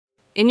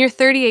In your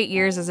 38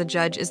 years as a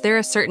judge, is there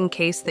a certain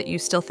case that you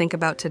still think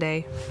about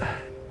today?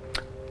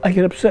 I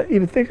get upset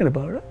even thinking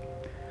about it.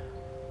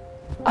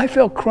 I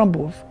felt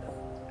crumbled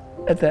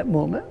at that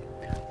moment.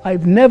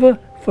 I've never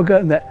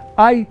forgotten that.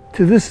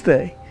 To this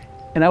day,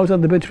 and I was on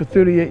the bench for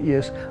 38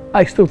 years,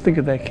 I still think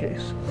of that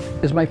case.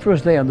 It's my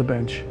first day on the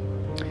bench.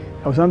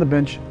 I was on the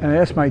bench and I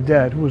asked my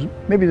dad, who was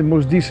maybe the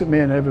most decent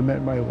man I ever met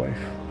in my life,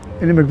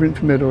 an immigrant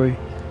from Italy,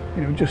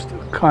 just a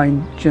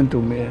kind,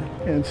 gentle man.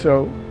 And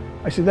so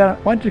I said, Dad,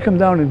 why don't you come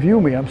down and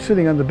view me? I'm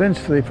sitting on the bench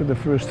today for the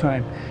first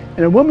time. And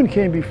a woman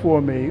came before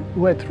me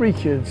who had 3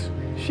 kids.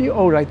 She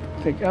owed, I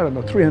think,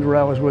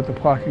 $300 worth of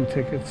parking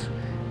tickets.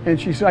 And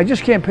she said, I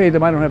just can't pay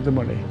them, I don't have the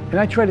money. And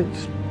I tried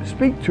to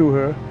speak to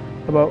her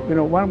about,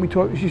 why don't we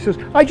talk? She says,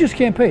 I just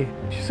can't pay.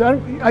 She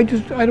said, I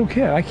don't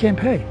care, I can't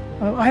pay.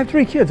 I have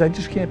 3 kids, I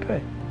just can't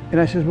pay.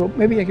 And I said, well,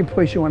 maybe I can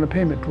place you on a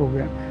payment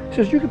program. She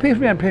says, you can pay for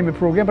me on a payment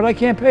program, but I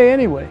can't pay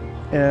anyway.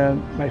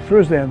 And my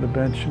first day on the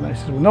bench, and I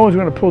said, well, no one's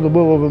gonna pull the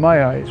wool over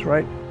my eyes,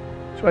 right?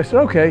 So I said,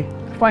 okay,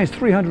 the fine's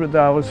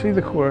 $300, see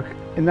the clerk,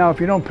 and now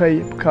if you don't pay,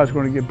 your car's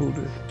gonna get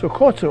booted. So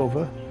court's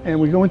over, and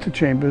we go into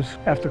chambers.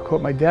 After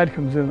court, my dad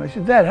comes in, and I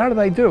said, Dad, how did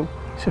I do?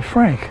 He said,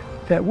 Frank,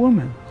 that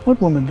woman. What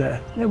woman,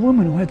 Dad? That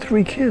woman who had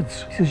 3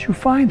 kids. He says, you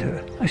find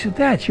her. I said,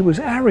 Dad, she was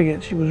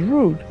arrogant, she was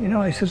rude.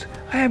 I says,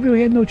 I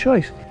really had no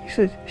choice. He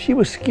said, she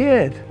was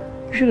scared.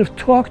 You should have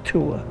talked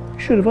to her. You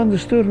should have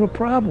understood her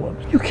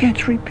problems. You can't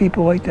treat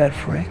people like that,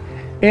 Frank.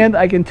 And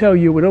I can tell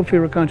you, without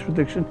fear of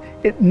contradiction,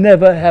 it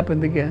never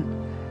happened again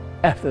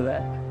after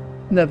that.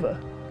 Never.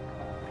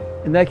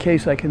 In that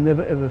case, I can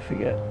never, ever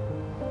forget.